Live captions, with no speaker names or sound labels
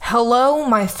Hello,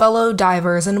 my fellow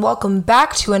divers, and welcome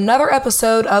back to another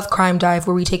episode of Crime Dive,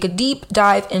 where we take a deep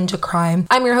dive into crime.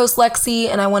 I'm your host, Lexi,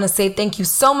 and I want to say thank you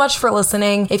so much for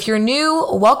listening. If you're new,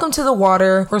 welcome to the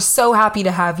water. We're so happy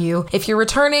to have you. If you're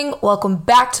returning, welcome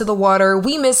back to the water.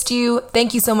 We missed you.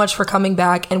 Thank you so much for coming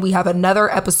back, and we have another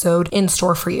episode in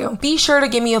store for you. Be sure to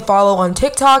give me a follow on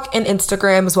TikTok and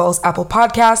Instagram, as well as Apple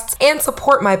Podcasts, and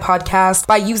support my podcast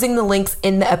by using the links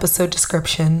in the episode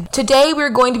description. Today, we're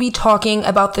going to be talking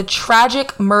about the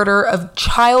tragic murder of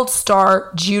child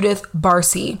star Judith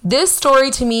Barsi. This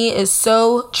story to me is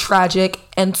so tragic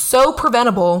and so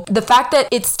preventable. The fact that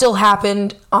it still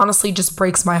happened honestly just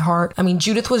breaks my heart. I mean,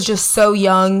 Judith was just so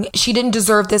young. She didn't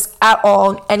deserve this at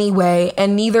all anyway,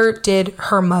 and neither did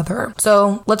her mother.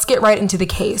 So let's get right into the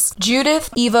case. Judith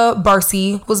Eva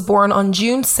Barsi was born on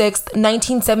June 6th,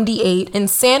 1978 in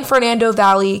San Fernando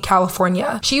Valley,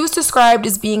 California. She was described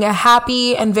as being a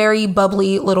happy and very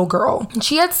bubbly little girl.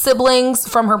 She had siblings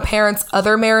from her parents'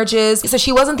 other marriages, so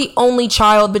she wasn't the only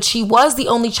child, but she was the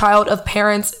only child of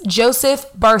parents Joseph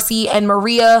Barsi and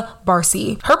Maria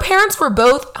Barsi. Her parents were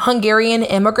both Hungarian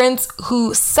immigrants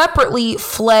who separately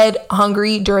fled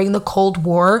Hungary during the Cold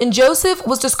War, and Joseph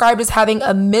was described as having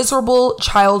a miserable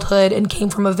childhood and came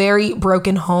from a very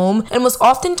broken home and was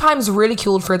oftentimes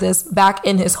ridiculed for this back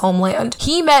in his homeland.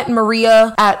 He met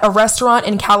Maria at a restaurant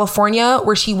in California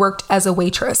where she worked as a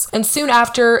waitress, and soon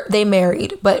after they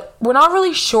married, but we're not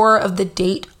really sure of the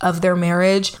date of their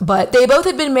marriage, but they both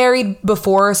had been married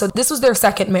before, so this was their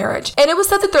second marriage. And it was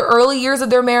said that the early years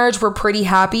of their marriage were pretty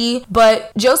happy,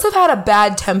 but Joseph had a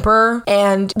bad temper,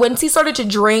 and once he started to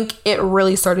drink, it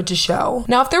really started to show.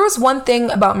 Now, if there was one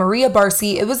thing about Maria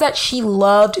Barsi, it was that she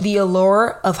loved the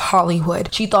allure of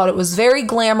Hollywood. She thought it was very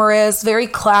glamorous, very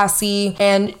classy,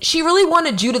 and she really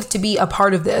wanted Judith to be a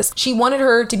part of this. She wanted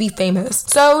her to be famous.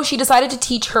 So she decided to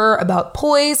teach her about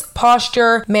poise,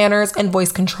 posture, manners, and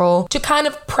voice control to kind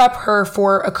of prep her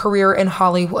for a career in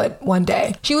Hollywood one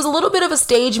day. She was a little bit of a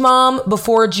stage mom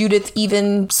before Judith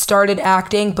even started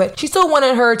acting, but she still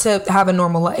wanted her to have a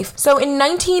normal life. So in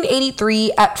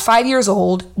 1983, at 5 years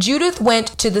old, Judith went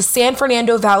to the San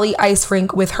Fernando Valley ice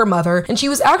rink with her mother, and she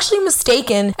was actually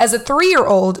mistaken as a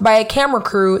 3-year-old by a camera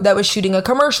crew that was shooting a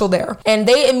commercial there. And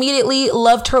they immediately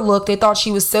loved her look. They thought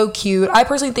she was so cute. I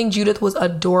personally think Judith was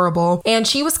adorable. And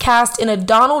she was cast in a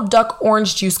Donald Duck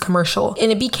orange juice commercial,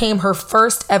 and it became her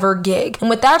first ever gig. And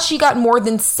with that, she got more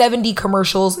than 70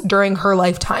 commercials during her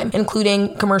lifetime,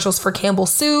 including commercials for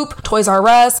Campbell's Soup, Toys R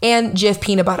Us, and Jif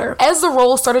Peanut Butter. As the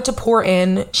roles started to pour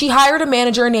in, she hired a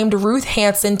manager named Ruth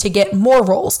Hanson to get more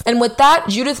roles. And with that,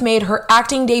 Judith made her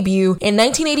acting debut in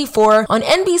 1984 on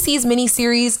NBC's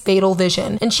miniseries Fatal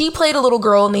Vision, and she played a little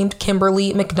girl named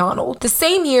Kimberly McDonald. The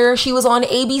same year, she was on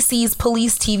ABC's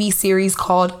police TV series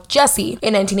called Jessie.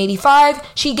 In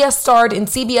 1985, she guest starred in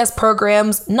CBS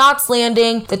programs Knots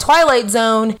Landing, The Twilight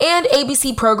Zone, and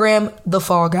ABC program The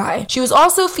Fall Guy. She was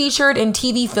also featured in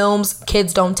TV films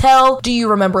Kids Don't Tell, Do You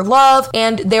Remember Love,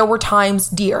 and There Were Times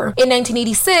Dear. In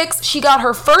 1986, she got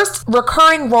her first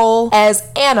recurring role as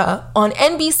Anna on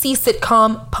NBC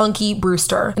sitcom Punky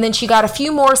Brewster. And then she got a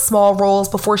few more small roles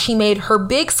before she made her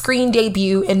big screen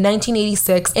debut in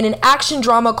 1986 in an action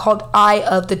drama called Eye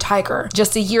of the Tiger.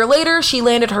 Just a year later, she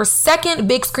landed her second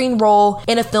big screen role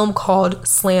in a film called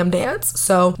Slam Dance.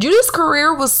 So Judith's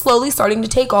career was slowly starting to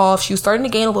take off. She was starting to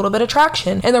gain a little bit of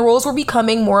traction, and the roles were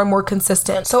becoming more and more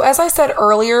consistent. So as I said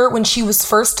earlier, when she was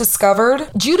first discovered,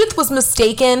 Judith was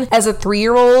mistaken as a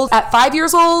 3-year-old at 5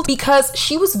 years old because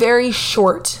she was very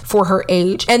short for her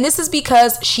age. And this is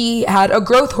because she had a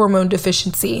growth hormone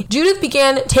deficiency. Judith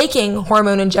began taking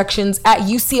hormone injections at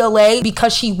UCLA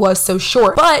because she was so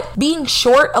short. But being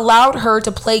short allowed her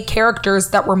to play characters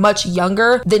that were much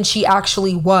younger than she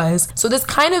actually was. So this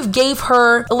kind of gave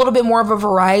her a little bit more of a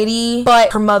variety,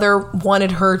 but her mother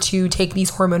wanted her to take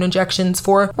these hormone injections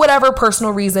for whatever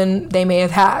personal reason they may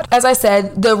have had. As I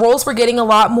said, the roles were getting a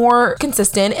lot more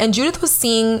consistent, and Judith was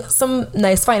seeing some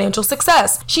nice financial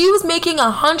success. She was making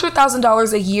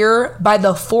 $100,000 a year by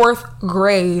the 4th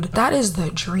grade. That is the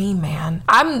dream, man.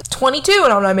 I'm 22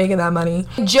 and I'm not making that money.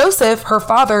 Joseph, her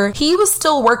father, he was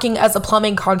still working as a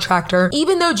plumbing contractor,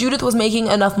 even though Judith was making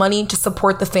enough money to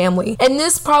support the family. And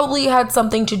this probably had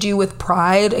something to do with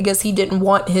pride. I guess he didn't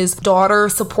want his daughter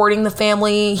supporting the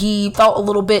family. He felt a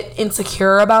little bit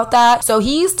insecure about about that. So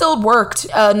he still worked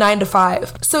 9 to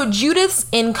 5. So Judith's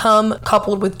income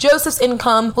coupled with Joseph's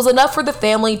income was enough for the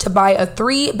family to buy a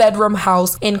 3-bedroom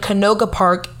house in Canoga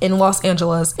Park in Los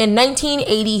Angeles in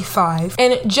 1985.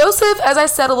 And Joseph, as I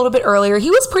said a little bit earlier, he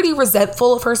was pretty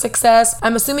resentful of her success.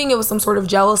 I'm assuming it was some sort of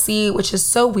jealousy, which is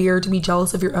so weird to be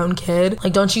jealous of your own kid.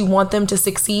 Like, don't you want them to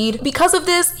succeed? Because of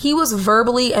this, he was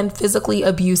verbally and physically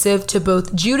abusive to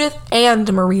both Judith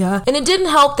and Maria. And it didn't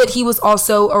help that he was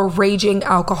also a raging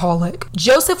alcoholic.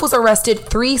 Joseph was arrested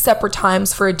 3 separate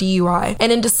times for a DUI.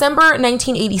 And in December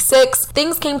 1986,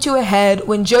 things came to a head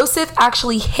when Joseph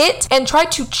actually hit and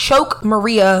tried to choke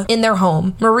Maria in their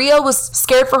home. Maria was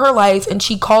scared for her life and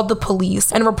she called the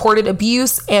police and reported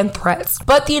abuse and threats.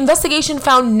 But the investigation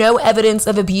found no evidence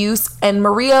of abuse, and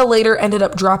Maria later ended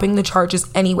up dropping the charges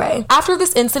anyway. After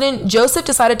this incident, Joseph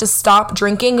decided to stop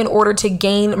drinking in order to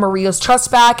gain Maria's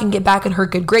trust back and get back in her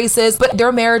good graces, but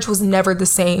their marriage was never the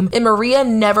same, and Maria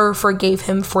never forgave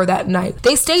him for that night.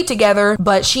 They stayed together,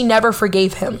 but she never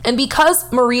forgave him. And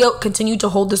because Maria continued to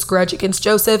hold this grudge against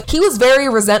Joseph, he was very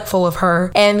resentful of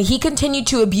her, and he continued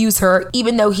to abuse her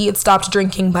even though he had stopped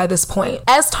drinking by this point.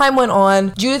 As time went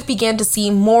on, Judith began to see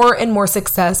more and more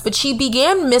success, but she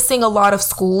began missing a lot of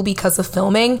school because of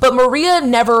filming, but Maria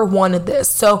never wanted this.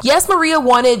 So yes, Maria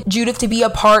wanted Judith to be a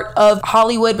part of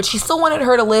Hollywood, but she still wanted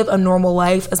her to live a normal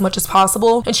life as much as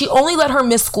possible, and she only let her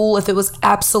miss school if it was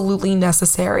absolutely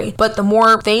necessary. But the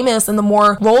more famous and the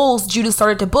more roles Judith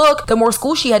started to book, the more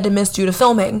school she had to miss due to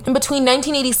filming. And between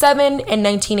 1987 and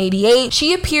 1988,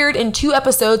 she appeared in 2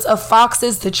 episodes of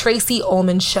Fox's The Tracy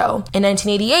Ullman Show. In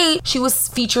 1988, she was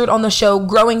featured on the show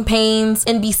Growing Pains,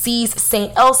 NBC's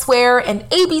Saint Elsewhere, and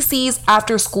ABC's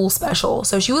After School Special.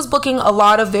 So she was booking a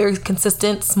lot of very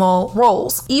consistent small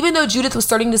roles. Even though Judith was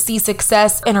starting to see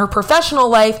success in her professional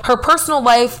life, her personal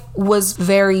life was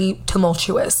very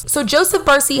tumultuous. So Joseph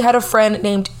Barsi had a friend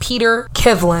named Peter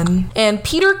Kivlin, and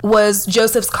Peter was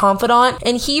Joseph's confidant,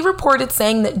 and he reported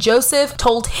saying that Joseph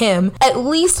told him at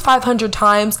least 500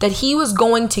 times that he was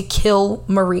going to kill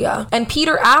Maria. And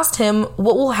Peter asked him,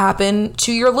 what will happen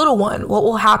to your little one? What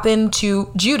will happen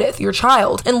to Judith, your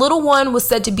child? And little one was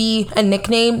said to be a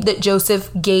nickname that Joseph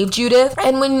gave Judith.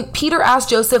 And when Peter asked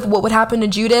Joseph what would happen to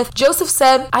Judith, Joseph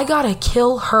said, I gotta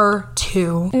kill her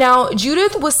too. Now,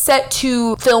 Judith was set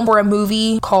to film for a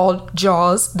movie called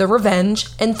Jaws, The Revenge,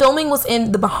 and filming was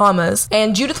in the Bahamas,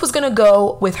 and Judith was gonna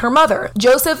go with her mother.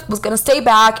 Joseph was gonna stay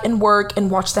back and work and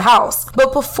watch the house.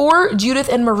 But before Judith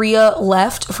and Maria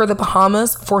left for the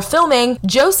Bahamas for filming,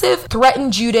 Joseph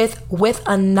threatened Judith with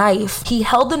a knife. He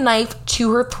held the knife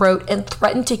to her throat and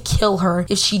threatened to kill her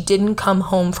if she didn't come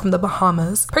home from the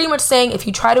Bahamas. Pretty much saying, if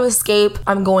you try to escape,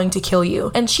 I'm going to kill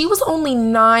you. And she was only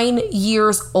 9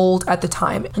 years old at the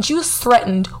time, and she was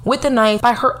threatened with a knife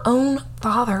by her own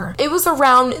father. It was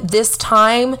around this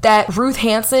time that Ruth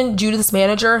Hansen, Judith's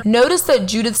manager, noticed that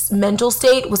Judith's mental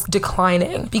state was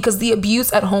declining because the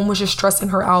abuse at home was just stressing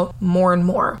her out more and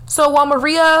more. So while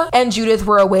Maria and Judith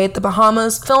were away at the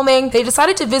Bahamas filming, they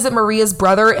decided to visit Maria's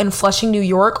brother in Flushing, New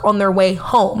York on their way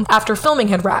home after filming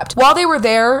had wrapped. While they were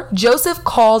there, Joseph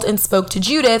called and spoke to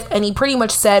Judith, and he pretty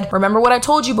much said, remember what I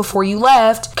told you before you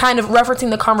left, kind of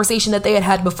referencing the conversation that they had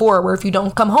had before, where if you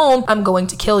don't come home, I'm going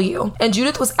to kill you. And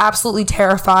Judith was absolutely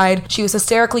terrified. She was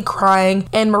hysterically crying,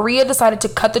 and Maria decided to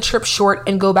cut the trip short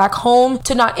and go back home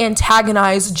to not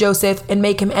antagonize Joseph and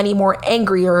make him any more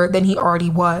angrier than he already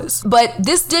was. But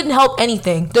this didn't help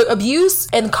anything. The abuse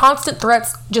and constant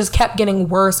threats just kept getting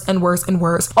worse and worse and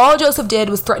worse. All Joseph did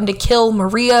was threaten to kill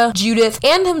Maria, Judith,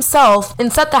 and himself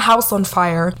and set the house on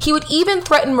fire. He would even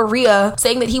threaten Maria,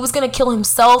 saying that he was going to kill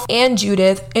himself and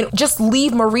Judith and just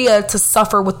leave Maria to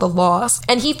suffer with the loss.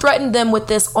 And he threatened them with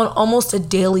this on almost a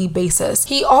daily basis.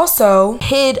 He also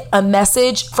hid a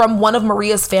message from one of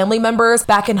Maria's family members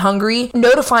back in Hungary,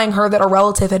 notifying her that a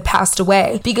relative had passed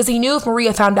away, because he knew if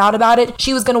Maria found out about it,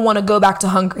 she was going to want to go back to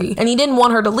Hungary. And he didn't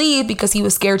want her to leave because he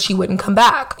was scared she wouldn't come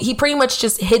back. He pretty much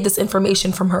just hid this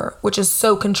information from her, which is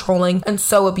so controlling and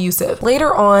so abusive.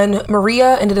 Later on,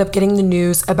 Maria ended up getting the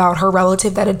news about her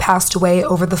relative that had passed away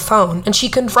over the phone, and she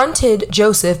confronted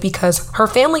Joseph because her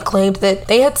family claimed that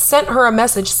they had sent her a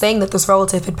message saying that this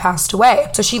relative had passed away.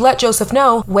 So she let Joseph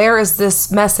know, where is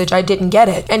this message? I didn't get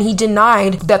it. And he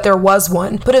denied that there was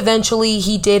one, but eventually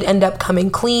he did end up coming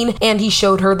clean, and he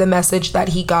showed her the message that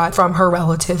he got from her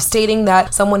relative stating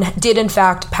that someone did in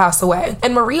fact pass away.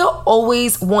 And Maria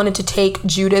always wanted to take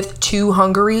Judith to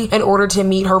Hungary in order to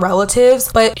meet her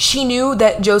relatives, but she knew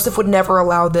that Joseph would never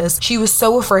allow this. She was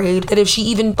so afraid that if she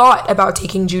even thought about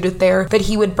taking Judith there, that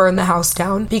he would burn the house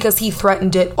down, because he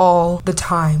threatened it all the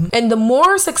time. And the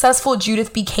more successful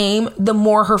Judith became, the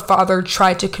more her father father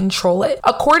tried to control it.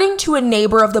 According to a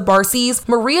neighbor of the Barsis,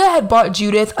 Maria had bought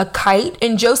Judith a kite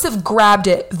and Joseph grabbed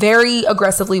it very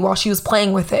aggressively while she was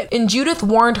playing with it. And Judith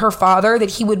warned her father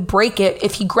that he would break it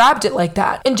if he grabbed it like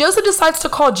that. And Joseph decides to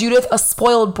call Judith a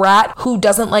spoiled brat who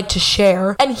doesn't like to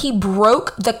share. And he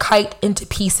broke the kite into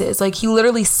pieces. Like, he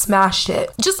literally smashed it.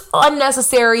 Just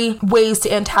unnecessary ways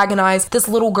to antagonize this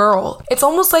little girl. It's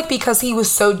almost like because he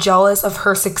was so jealous of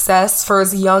her success for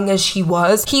as young as she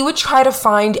was, he would try to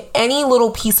find any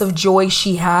little piece of joy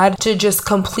she had to just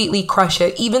completely crush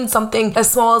it. Even something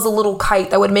as small as a little kite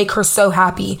that would make her so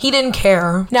happy. He didn't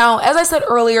care. Now, as I said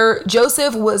earlier,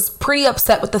 Joseph was pretty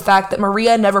upset with the fact that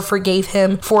Maria never forgave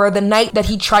him for the night that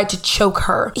he tried to choke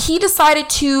her. He decided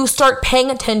to start paying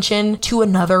attention to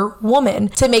another woman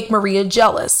to make Maria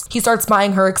jealous. He starts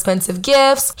buying her expensive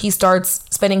gifts. He starts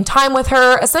spending time with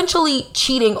her, essentially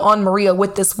cheating on Maria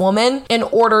with this woman in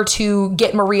order to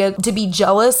get Maria to be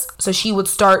jealous so she would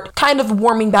start kind of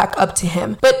warming back up to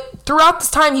him. But throughout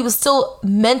this time, he was still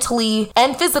mentally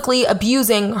and physically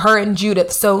abusing her and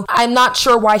Judith. So I'm not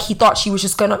sure why he thought she was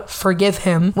just gonna forgive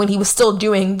him when he was still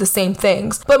doing the same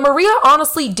things. But Maria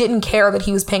honestly didn't care that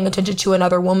he was paying attention to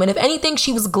another woman. If anything,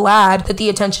 she was glad that the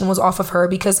attention was off of her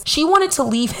because she wanted to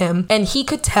leave him and he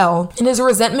could tell, and his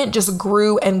resentment just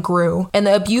grew and grew, and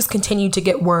the abuse continued to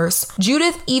get worse.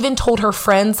 Judith even told her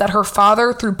friends that her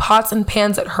father threw pots and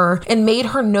pans at her and made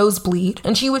her nose bleed,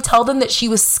 and she would tell them that she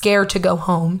was scared to go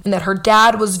home and that her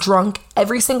dad was drunk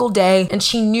every single day, and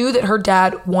she knew that her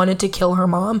dad wanted to kill her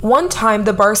mom. One time,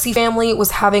 the Barsi family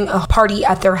was having a party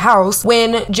at their house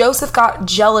when Joseph got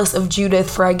jealous of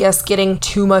Judith for, I guess, getting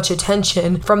too much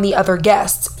attention from the other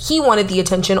guests. He wanted the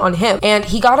attention on him, and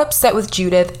he got upset with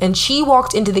Judith, and she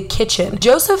walked into the kitchen.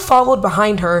 Joseph followed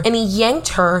behind her, and he yanked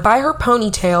her by her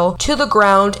ponytail to the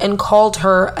ground and called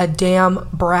her a damn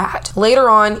brat. Later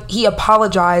on, he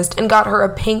apologized and got her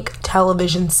a pink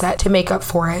television set to make up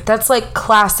for it. That's like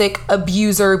classic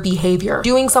abuser behavior.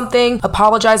 Doing something,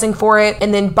 apologizing for it,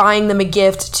 and then buying them a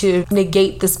gift to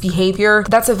negate this behavior.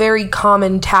 That's a very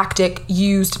common tactic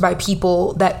used by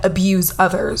people that abuse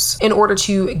others in order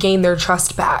to gain their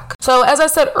trust back. So as I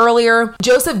said earlier,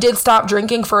 Joseph did stop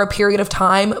drinking for a period of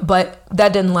time, but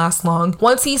that didn't last long.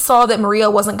 Once he saw that Maria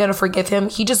wasn't going to forgive him,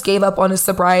 he just gave up on his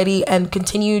sobriety and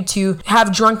continued to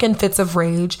have drunken fits of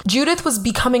rage. Judith was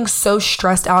becoming so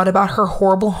stressed out about her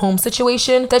horrible home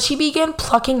situation that she began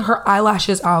plucking her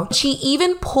eyelashes out. She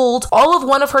even pulled all of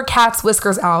one of her cat's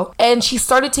whiskers out, and she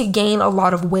started to gain a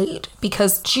lot of weight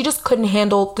because she just couldn't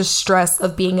handle the stress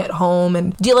of being at home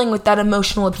and dealing with that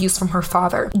emotional abuse from her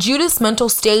father. Judith's mental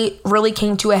state really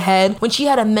came to a head when she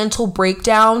had a mental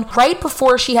breakdown right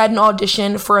before she had an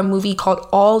audition for a movie called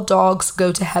All Dogs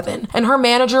Go to Heaven. And her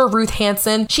manager, Ruth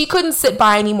Hansen, she couldn't sit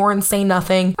by anymore and say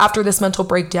nothing after this mental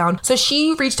breakdown. So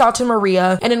she reached out to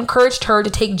Maria and encouraged her to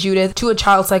take Judith to a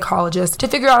child psychologist to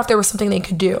figure out if there was something they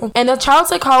could do. And the child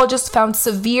psychologist found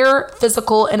severe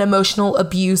physical and emotional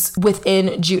abuse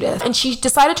within Judith. And she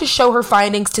decided to show her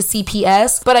findings to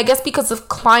CPS, but I guess because of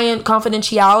client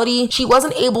confidentiality, she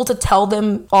wasn't able to tell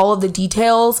them all of the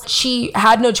details. She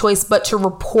had no choice but to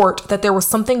report that there was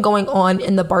something going on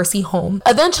in the Barsi home.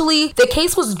 Eventually, the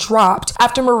case was dropped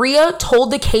after Maria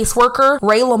told the caseworker,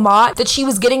 Ray Lamott, that she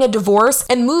was getting a divorce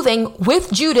and moving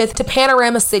with Judith to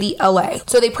Panorama City, LA.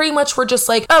 So they pretty much were just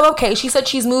like, oh, okay, she said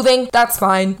she's moving, that's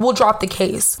fine, we'll drop the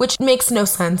case, which makes no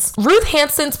sense. Ruth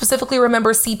Hansen specifically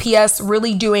remembers CPS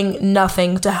really doing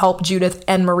nothing to help Judith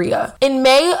and Maria. In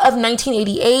May of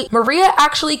 1988, Maria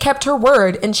actually kept her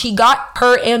word, and she got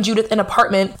her and Judith an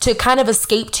apartment to kind of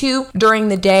escape to during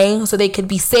the day so they could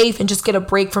be safe and just get a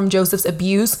break from Joseph's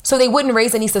abuse, so they wouldn't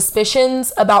raise any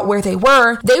suspicions about where they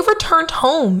were. They returned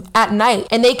home at night,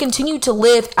 and they continued to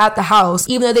live at the house.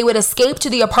 Even though they would escape to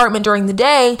the apartment during the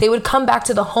day, they would come back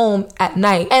to the home at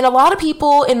night. And a lot of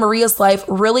people in Maria's life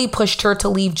really pushed her to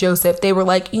leave Joseph. They were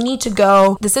like, you need to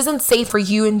go. This isn't safe for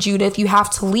you and Judith. You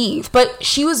have to leave. But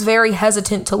she was very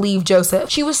hesitant to leave Joseph.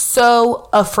 She was so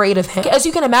afraid of him. As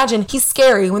you can imagine, he's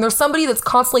scary. When there's somebody that's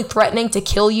constantly threatening to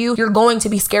kill you, you're going to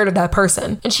be scared of that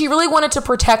person. And she really wanted to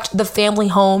protect the family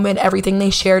home and everything they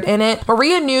shared in it.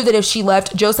 Maria knew that if she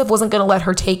left, Joseph wasn't going to let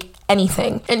her take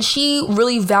anything. And she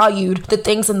really valued the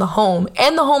things in the home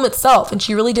and the home itself, and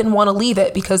she really didn't want to leave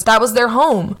it because that was their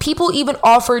home. People even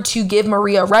offered to give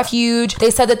Maria refuge. They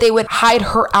said that they would hide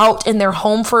her out in their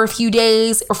home for a few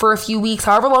days or for a few weeks,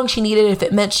 however long she needed, if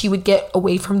it meant she would get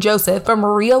away from Joseph. But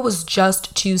Maria was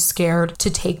just too scared to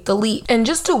take the leap. And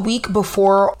just a week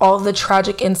before all the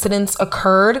tragic incidents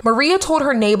occurred, Maria told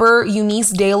her neighbor,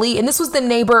 Eunice Daly, and this was the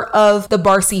neighbor of the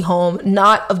Barsi home,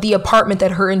 not of the apartment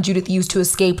that her and Judith used to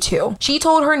escape to. do. She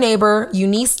told her neighbor,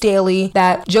 Eunice Daly,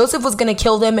 that Joseph was going to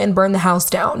kill them and burn the house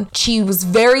down. She was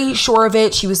very sure of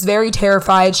it. She was very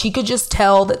terrified. She could just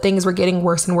tell that things were getting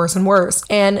worse and worse and worse.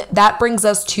 And that brings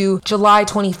us to July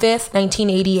 25th,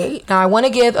 1988. Now, I want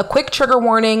to give a quick trigger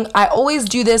warning. I always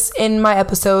do this in my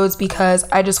episodes because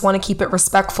I just want to keep it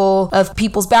respectful of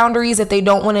people's boundaries if they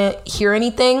don't want to hear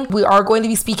anything. We are going to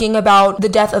be speaking about the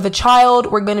death of a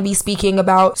child. We're going to be speaking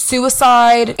about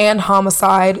suicide and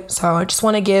homicide. So I just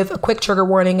want to give a quick trigger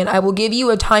warning, and I will give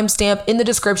you a timestamp in the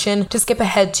description to skip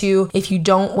ahead to if you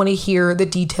don't want to hear the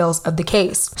details of the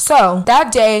case. So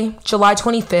that day, July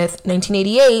 25th,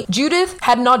 1988, Judith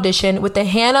had an audition with the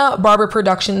Hanna-Barbera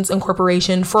Productions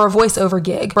Incorporation for a voiceover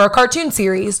gig for a cartoon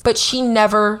series, but she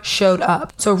never showed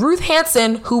up. So Ruth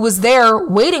Hanson, who was there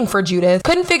waiting for Judith,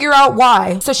 couldn't figure out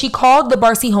why. So she called the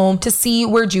Barsi home to see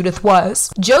where Judith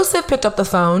was. Joseph picked up the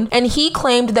phone and he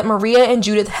claimed that Maria and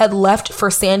Judith had left for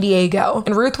San Diego,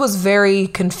 and Ruth was very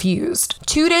confused.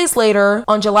 2 days later,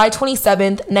 on July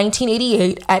 27th,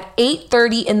 1988, at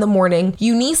 8:30 in the morning,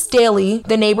 Eunice Daly,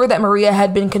 the neighbor that Maria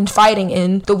had been confiding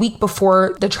in the week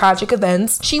before the tragic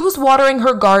events, she was watering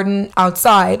her garden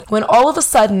outside when all of a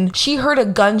sudden she heard a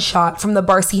gunshot from the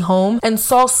Barsi home and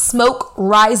saw smoke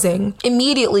rising.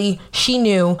 Immediately, she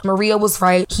knew Maria was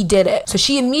right. He did it. So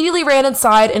she immediately ran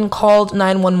inside and called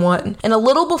 911. And a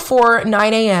little before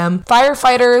 9 a.m.,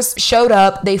 firefighters showed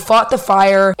up. They fought the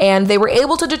fire, and they were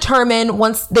able to determine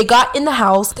once they got in the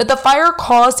house that the fire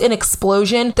caused an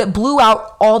explosion that blew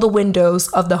out all the windows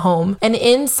of the home. And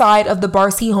inside of the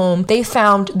Barsi home, they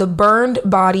found the burned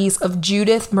bodies of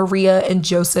Judith, Maria, and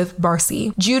Joseph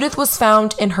Barsi. Judith was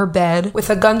found in her bed with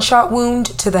a gunshot wound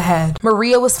to the head.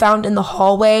 Maria was found in the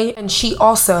hallway, and she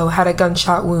also had a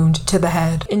gunshot wound to the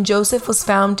head. And Joseph was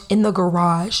found in the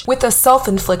garage with a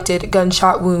self-inflicted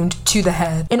gunshot wound to the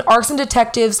head. And arson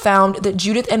detectives found that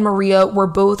Judith and Maria were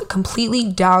both completely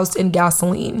doused in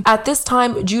gasoline. At this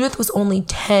time, Judith was only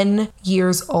 10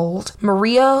 years old.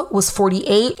 Maria was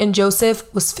 48 and Joseph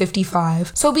was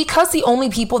 55. So because the only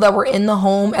people that were in the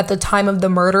home at the time of the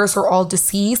murders are all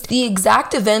deceased, the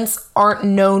exact events aren't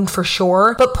known for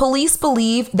sure, but police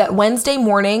believe that Wednesday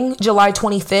morning, July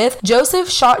 25th, Joseph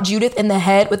shot Judith in the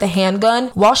head with a handgun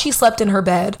while she slept in her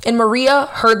bed, and Maria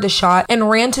heard the shot and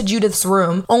ran to Judith's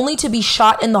room, only to be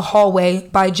shot in the hallway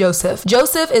by Joseph.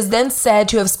 Joseph is then said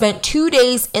to have spent 2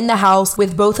 days in the house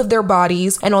with both of their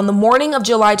bodies, and on the morning of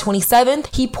July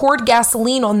 27th, he poured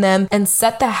gasoline on them and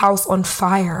set the house on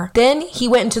fire. Then he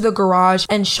went into the garage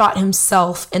and shot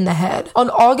himself in the head. On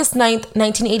August 9th,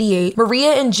 1988,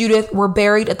 Maria and Judith were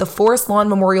buried at the Forest Lawn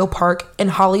Memorial Park in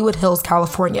Hollywood Hills,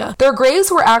 California. Their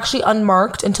graves were actually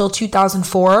unmarked until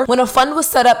 2004, when a fund was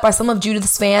set up by some of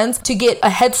Judith's fans to get a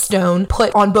headstone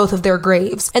put on both of their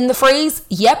graves. And the phrase,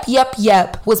 "Yep, yep,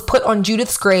 yep," was put on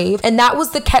Judith's grave, and that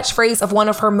was the catchphrase of one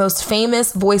of her most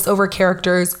famous voiceover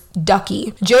characters,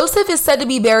 Ducky. Joseph is said to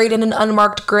be buried in an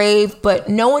unmarked grave, but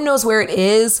no one knows where it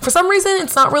is. For some reason,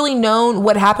 it's not really known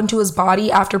what happened to his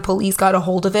body after police got a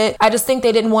hold of it. I just think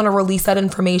they didn't want to release that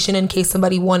information in case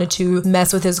somebody wanted to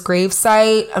mess with his grave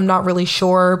site. I'm not really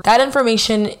sure. That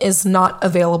information is not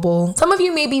available. Some of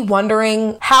you may be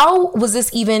wondering, how was this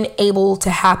even able to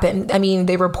happen? I mean,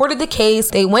 they reported the case,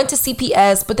 they went to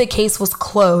CPS, but the case was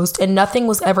closed and nothing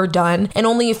was ever done. And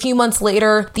only a few months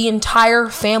later, the entire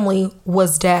family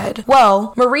was dead.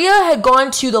 Well, Maria had gone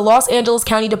to the Los Angeles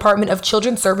County Department of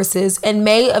Children's Services in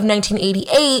May of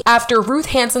 1988 after Ruth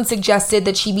Hanson suggested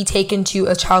that she be taken to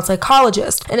a child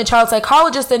psychologist. And the child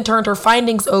psychologist then turned her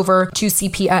findings over to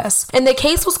CPS. And the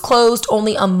case was closed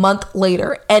only a month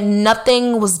later, and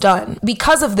nothing was done.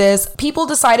 Because of this, people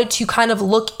decided to kind of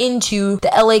look into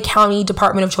the LA County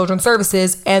Department of Children's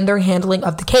Services and their handling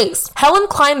of the case. Helen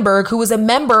Kleinberg, who was a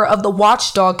member of the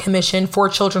Watchdog Commission for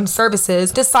Children's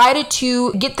Services, decided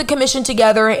to get the commission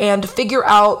together and figure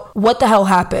out what the hell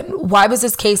happened. Why was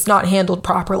this case not handled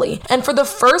properly? And for the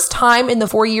first time in the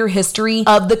 4-year history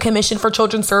of the Commission for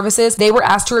Children's Services, they were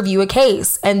asked to review a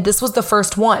case, and this was the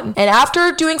first one. And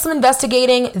after doing some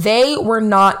investigating, they were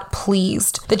not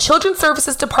pleased. The Children's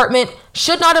Services Department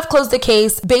should not have closed the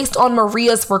case based on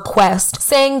Maria's request,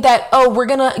 saying that, oh, we're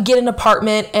gonna get an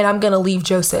apartment and I'm gonna leave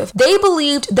Joseph. They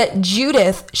believed that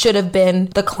Judith should have been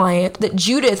the client, that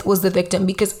Judith was the victim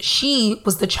because she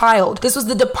was the child. This was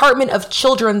the Department of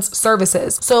Children's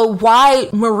Services. So why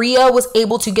Maria was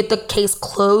able to get the case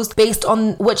closed based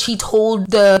on what she told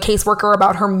the caseworker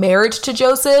about her marriage to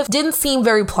Joseph didn't seem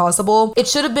very plausible. It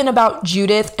should have been about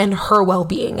Judith and her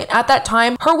well-being. And at that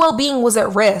time, her well-being was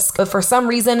at risk, but for some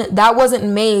reason, that wasn't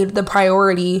made the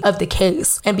priority of the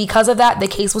case. And because of that, the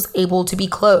case was able to be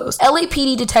closed.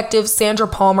 LAPD detective Sandra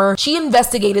Palmer, she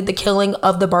investigated the killing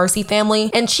of the Barsi family,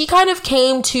 and she kind of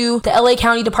came to the LA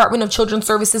County Department of Children's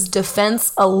Services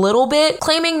defense a little bit,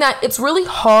 claiming that it's really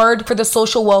hard for the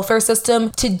social welfare system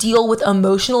to deal with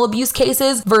emotional abuse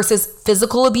cases versus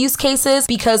physical abuse cases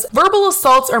because verbal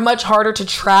assaults are much harder to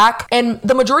track, and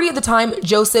the majority of the time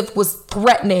Joseph was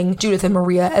threatening Judith and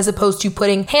Maria as opposed to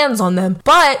putting hands on them.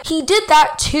 But he did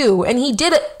that too, and he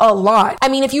did it a lot. I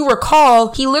mean, if you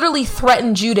recall, he literally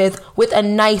threatened Judith with a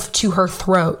knife to her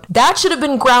throat. That should have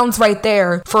been grounds right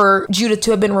there for Judith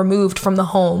to have been removed from the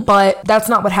home, but that's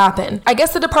not what happened. I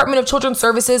guess the Department of Children's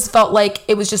Services felt like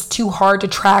it was just too hard to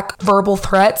track verbal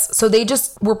threats, so they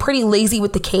just were pretty lazy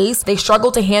with the case. They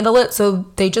struggled to handle it, so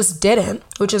they just didn't,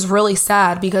 which is really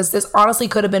sad because this honestly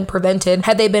could have been prevented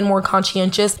had they been more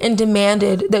conscientious and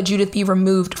demanded that Judith be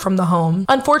removed from the home.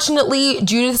 Unfortunately,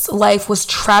 Judith's life was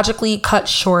tragically cut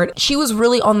short. She was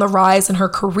really on the rise in her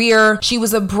career. She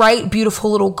was a bright,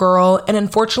 beautiful little girl, and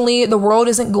unfortunately, the world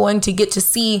isn't going to get to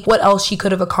see what else she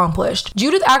could have accomplished.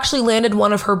 Judith actually landed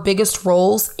one of her biggest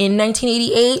roles in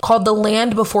 1988 called The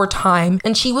Land Before Time,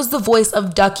 and she was the voice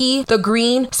of Ducky, the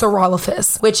green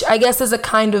Saurolophus, which I guess is a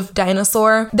kind of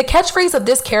dinosaur. The catchphrase of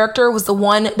this character was the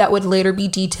one that would later be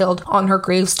detailed on her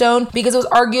gravestone because it was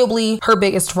arguably her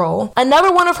biggest role.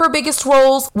 Another one of her biggest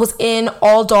roles was in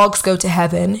All Dogs Go to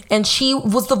Heaven, and she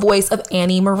was the voice of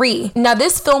Annie Marie. Now,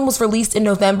 this film was released in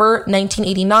November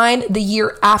 1989, the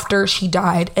year after she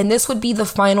died, and this would be the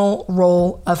final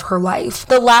role of her life.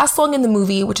 The last song in the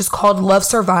movie, which is called Love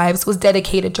Survives, was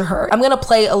dedicated to her. I'm going to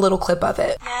play a little clip of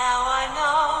it. Now I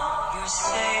know you're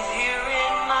safe here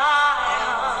in my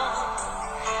arms.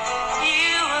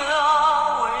 You will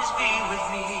always be with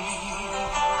me.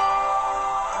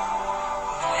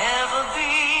 Never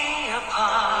be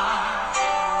apart.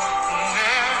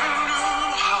 Never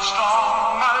knew how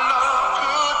strong my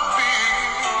love could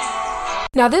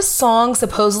be. Now, this song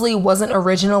supposedly wasn't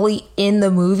originally in the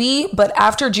movie, but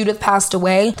after Judith passed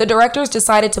away, the directors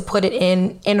decided to put it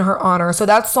in her honor. So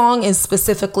that song is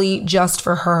specifically just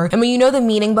for her. And when you know the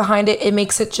meaning behind it, it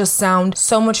makes it just sound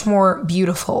so much more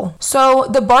beautiful. So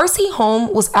the Barsi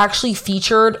home was actually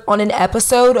featured on an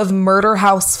episode of Murder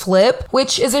House Flip,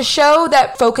 which is a show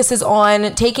that focuses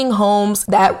on taking homes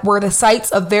that were the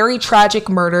sites of very tragic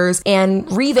murders and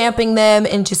revamping them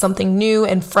into something new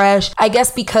and fresh. I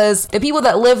guess because the people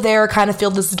that live there kind of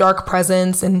feel this dark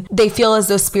presence and they feel as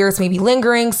though spirits may be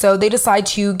lingering, so they decide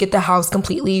to get the house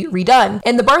completely redone.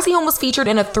 And the Barsi home was featured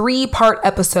in a 3-part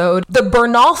episode. The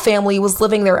Bernal family was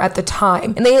living there at the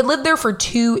time, and they had lived there for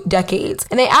 2 decades.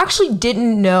 And they actually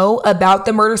didn't know about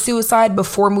the murder-suicide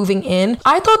before moving in.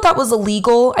 I thought that was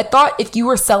illegal. I thought if you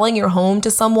were selling your home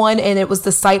to someone and it was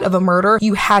the site of a murder,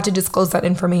 you had to disclose that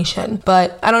information.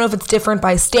 But I don't know if it's different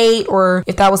by state or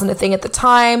if that wasn't a thing at the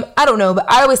time. I don't know, but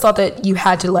I always thought that you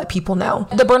had to let people know.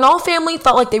 The Bernal family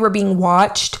felt like they were being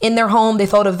watched in their home. They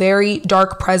felt a very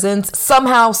dark presence.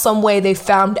 Somehow, some way, they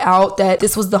found out that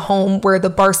this was the home where the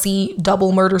Barsi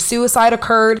double murder suicide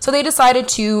occurred. So they decided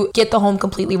to get the home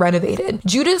completely renovated.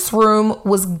 Judith's room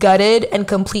was gutted and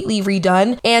completely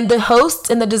redone, and the hosts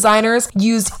and the designers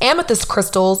used amethyst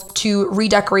crystals to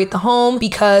redecorate the home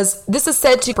because this is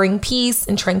said to bring peace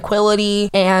and tranquility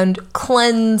and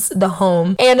cleanse the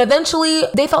home. And eventually,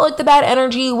 they felt like the bad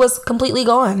energy was completely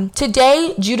gone.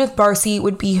 Today, Judith Barsi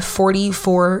would be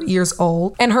 44 years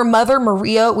old, and her mother,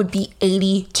 Maria, would be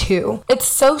 82. It's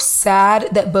so sad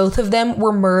that both of them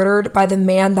were murdered by the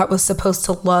man that was supposed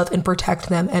to love and protect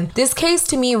them. And this case,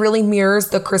 to me, really mirrors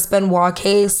the Chris Benoit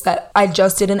case that I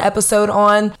just did an episode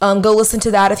on. Go listen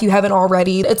to that if you haven't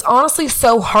already. It's honestly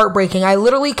so heartbreaking. I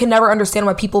literally can never understand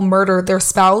why people murder their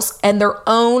spouse and their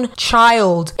own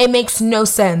child. It makes no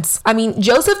sense. I mean,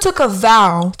 Joseph took a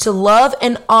vow to love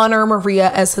and honor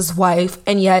Maria as his wife,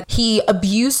 and yet he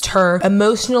abused her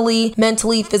emotionally,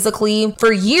 mentally, physically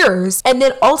for years, and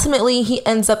then ultimately he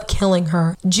ends up killing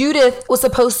her. Judith was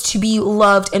supposed to be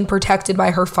loved and protected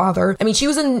by her father. I mean, she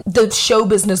was in the show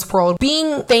business world.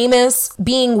 Being famous,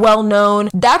 being well known,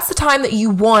 that's the time that you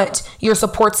want your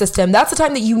support system. That's the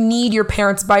time that you need your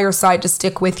parents by your side to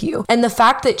stick with you. And the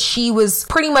fact that she was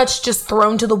pretty much just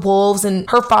thrown to the wolves, and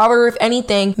her father, if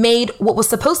anything, made what was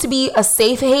supposed to be a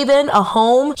safe haven, a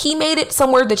home, he made it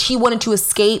somewhere that she wanted to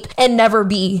escape and never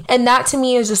be. And that to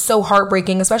me is just so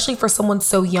heartbreaking, especially for someone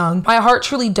so young. My heart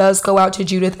truly does go out to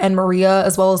Judith and Maria,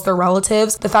 as well as their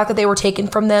relatives. The fact that they were taken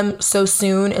from them so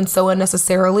soon and so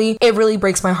unnecessarily, it really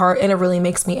breaks my heart and it really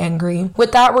makes me angry.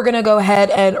 With that, we're gonna go ahead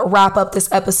and wrap up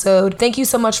this episode. Thank you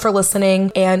so much for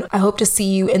listening, and I hope to see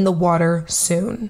you in the water soon.